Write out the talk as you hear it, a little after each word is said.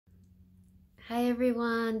Hi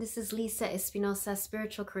everyone, this is Lisa Espinosa,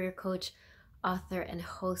 spiritual career coach, author, and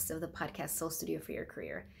host of the podcast Soul Studio for Your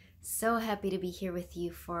Career. So happy to be here with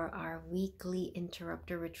you for our weekly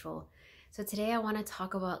interrupter ritual. So today I want to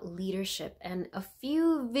talk about leadership. And a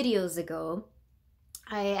few videos ago,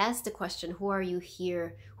 I asked the question, who are you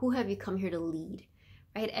here? Who have you come here to lead?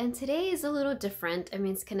 Right? And today is a little different. I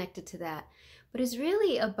mean, it's connected to that, but it's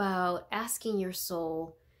really about asking your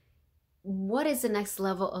soul, what is the next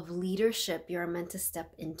level of leadership you're meant to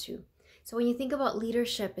step into? So when you think about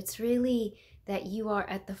leadership, it's really that you are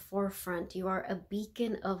at the forefront. You are a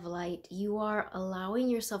beacon of light. You are allowing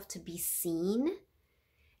yourself to be seen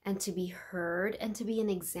and to be heard and to be an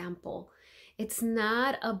example. It's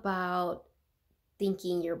not about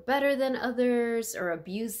thinking you're better than others or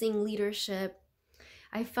abusing leadership.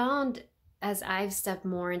 I found as I've stepped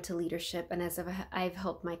more into leadership and as I've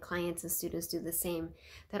helped my clients and students do the same,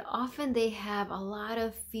 that often they have a lot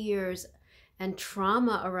of fears and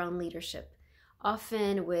trauma around leadership.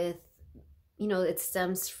 Often it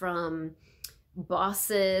stems from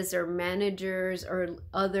bosses or managers or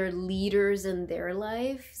other leaders in their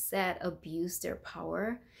lives that abuse their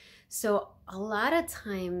power. So a lot of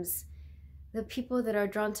times, the people that are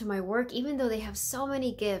drawn to my work, even though they have so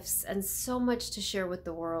many gifts and so much to share with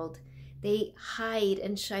the world, they hide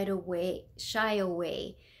and shy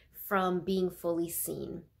away from being fully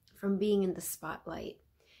seen, from being in the spotlight,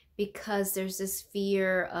 because there's this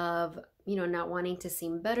fear of, not wanting to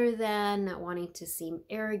seem better than, not wanting to seem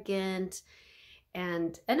arrogant,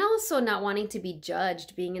 and also not wanting to be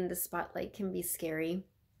judged. Being in the spotlight can be scary.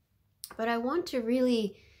 But I want to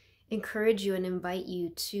really encourage you and invite you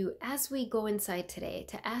to, as we go inside today,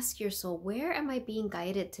 to ask your soul, where am I being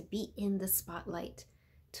guided to be in the spotlight,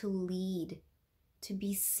 to lead, to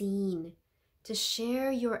be seen, to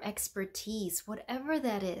share your expertise, whatever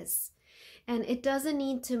that is. And it doesn't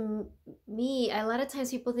need to me. A lot of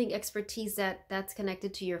times people think expertise that's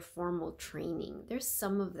connected to your formal training. There's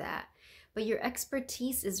some of that, but your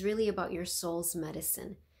expertise is really about your soul's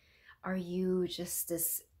medicine. Are you just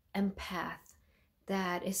this empath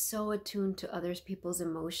that is so attuned to other people's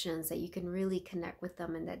emotions that you can really connect with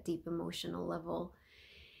them in that deep emotional level?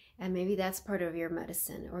 And maybe that's part of your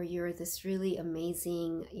medicine, or you're this really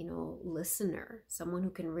amazing, listener, someone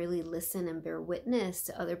who can really listen and bear witness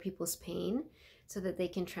to other people's pain so that they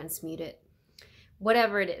can transmute it.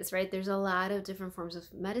 Whatever it is, right? There's a lot of different forms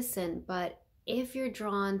of medicine, but if you're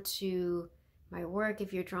drawn to my work,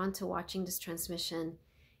 if you're drawn to watching this transmission,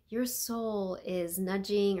 your soul is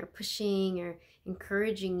nudging or pushing or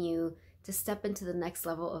encouraging you to step into the next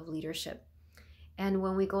level of leadership. And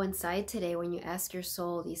when we go inside today, when you ask your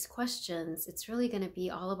soul these questions, it's really going to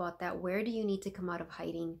be all about that. Where do you need to come out of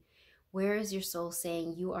hiding? Where is your soul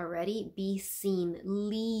saying you are ready? Be seen,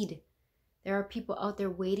 lead. There are people out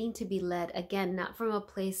there waiting to be led. Again, not from a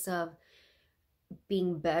place of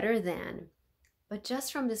being better than, but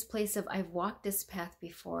just from this place of, I've walked this path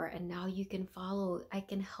before and now you can follow. I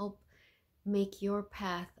can help make your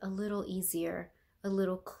path a little easier, a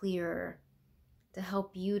little clearer, to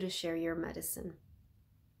help you to share your medicine.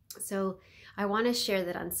 So I want to share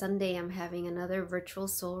that on Sunday I'm having another virtual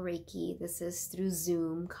soul Reiki. This is through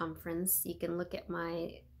Zoom conference. You can look at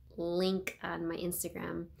my link on my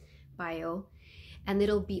Instagram bio, and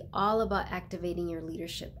it'll be all about activating your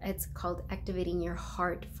leadership. It's called Activating Your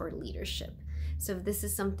Heart for Leadership. So if this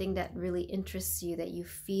is something that really interests you, that you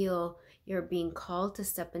feel you're being called to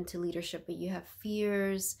step into leadership, but you have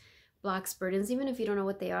fears, blocks, burdens, even if you don't know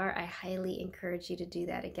what they are, I highly encourage you to do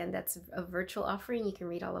that. Again, that's a virtual offering. You can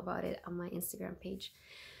read all about it on my Instagram page.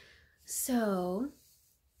 So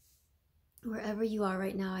wherever you are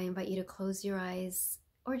right now, I invite you to close your eyes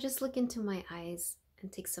or just look into my eyes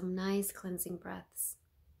and take some nice cleansing breaths.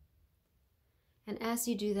 And as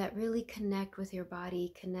you do that, really connect with your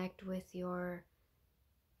body, connect with your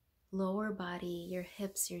lower body, your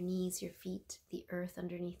hips, your knees, your feet, the earth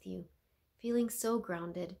underneath you, feeling so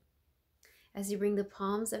grounded. As you bring the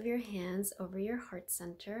palms of your hands over your heart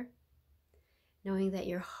center, knowing that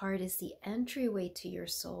your heart is the entryway to your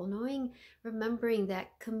soul, remembering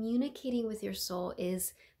that communicating with your soul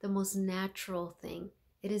is the most natural thing.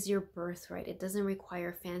 It is your birthright. It doesn't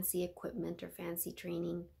require fancy equipment or fancy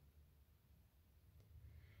training.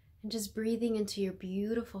 And just breathing into your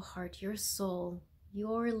beautiful heart, your soul,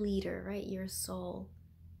 your leader, right? Your soul.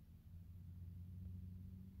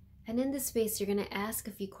 And in this space, you're going to ask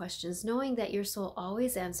a few questions, knowing that your soul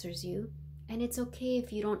always answers you, and it's okay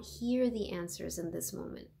if you don't hear the answers in this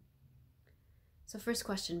moment. So first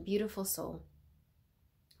question, beautiful soul,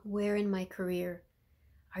 where in my career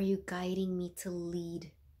are you guiding me to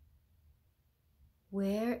lead?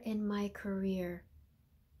 Where in my career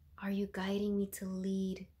are you guiding me to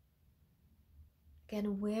lead?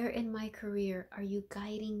 Again, where in my career are you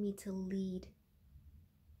guiding me to lead?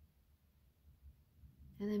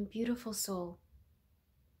 And then, beautiful soul,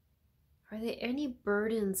 are there any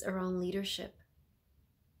burdens around leadership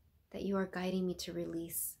that you are guiding me to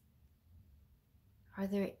release? Are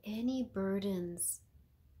there any burdens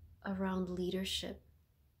around leadership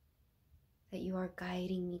that you are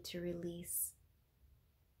guiding me to release?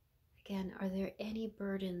 Again, are there any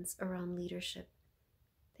burdens around leadership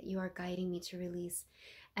that you are guiding me to release?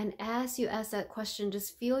 And as you ask that question,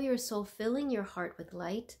 just feel your soul filling your heart with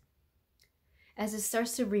light as it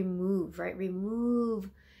starts to remove, right? Remove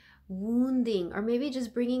wounding, or maybe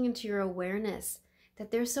just bringing into your awareness that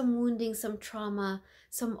there's some wounding, some trauma,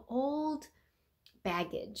 some old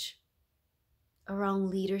baggage around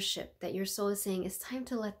leadership that your soul is saying it's time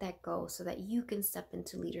to let that go so that you can step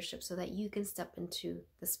into leadership, so that you can step into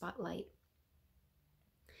the spotlight.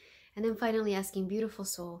 And then finally asking, beautiful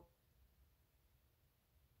soul,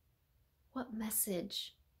 what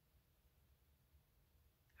message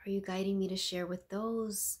are you guiding me to share with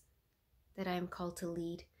those that I am called to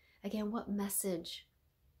lead? Again, what message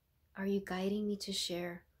are you guiding me to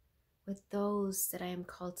share with those that I am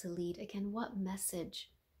called to lead? Again, what message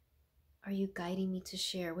are you guiding me to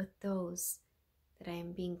share with those that I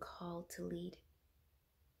am being called to lead?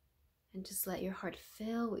 And just let your heart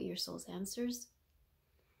fill with your soul's answers.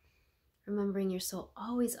 Remembering your soul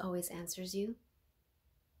always, always answers you.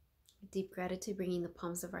 With deep gratitude, bringing the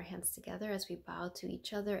palms of our hands together as we bow to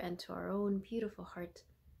each other and to our own beautiful heart.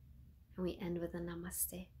 And we end with a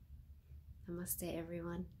namaste. Namaste,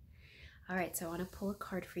 everyone. All right, so I want to pull a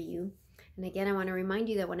card for you. And again, I want to remind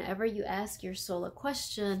you that whenever you ask your soul a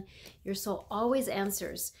question, your soul always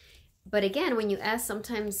answers. But again, when you ask,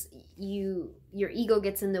 sometimes your ego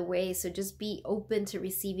gets in the way. So just be open to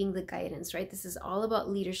receiving the guidance, right? This is all about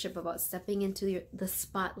leadership, about stepping into the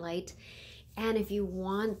spotlight. And if you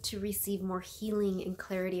want to receive more healing and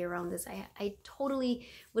clarity around this, I totally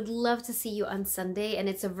would love to see you on Sunday. And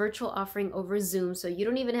it's a virtual offering over Zoom. So you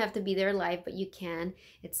don't even have to be there live, but you can.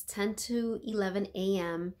 It's 10 to 11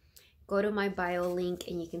 a.m. Go to my bio link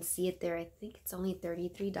and you can see it there. I think it's only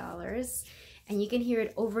 $33. And you can hear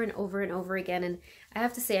it over and over and over again. And I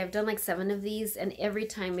have to say, I've done like 7 of these, and every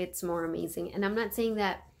time it's more amazing. And I'm not saying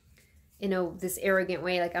that, this arrogant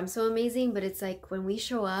way, like I'm so amazing, but it's like when we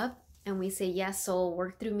show up and we say, yes, soul,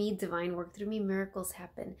 work through me, divine, work through me, miracles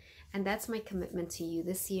happen. And that's my commitment to you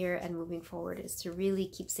this year and moving forward, is to really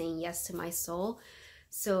keep saying yes to my soul.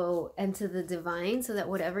 So, and to the divine, so that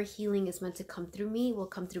whatever healing is meant to come through me will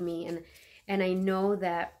come through me. And I know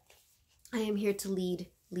that I am here to lead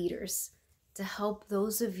leaders, to help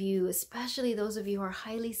those of you, especially those of you who are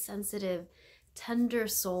highly sensitive, tender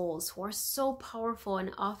souls, who are so powerful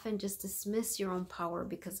and often just dismiss your own power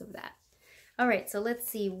because of that. All right, so let's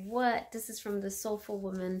see what, this is from the Soulful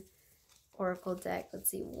Woman Oracle deck.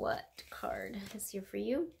 Let's see what card is here for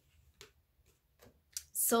you.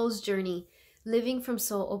 Soul's Journey. Living from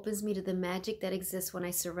soul opens me to the magic that exists when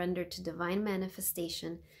I surrender to divine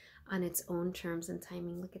manifestation on its own terms and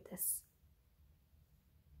timing. Look at this.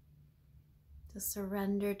 To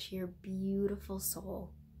surrender to your beautiful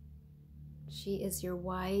soul. She is your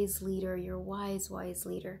wise leader, your wise, wise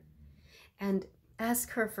leader. And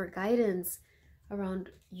ask her for guidance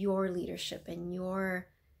around your leadership and your,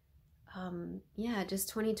 just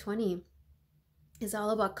 2020 is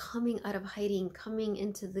all about coming out of hiding, coming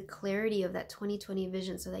into the clarity of that 2020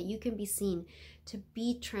 vision so that you can be seen, to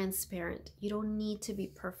be transparent. You don't need to be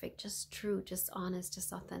perfect, just true, just honest,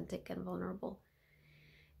 just authentic and vulnerable.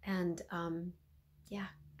 And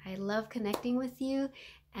I love connecting with you,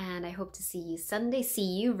 and I hope to see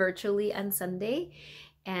you virtually on Sunday.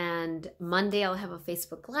 And Monday I'll have a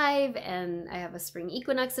Facebook Live, and I have a spring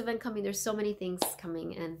equinox event coming. There's so many things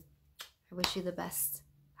coming, and I wish you the best.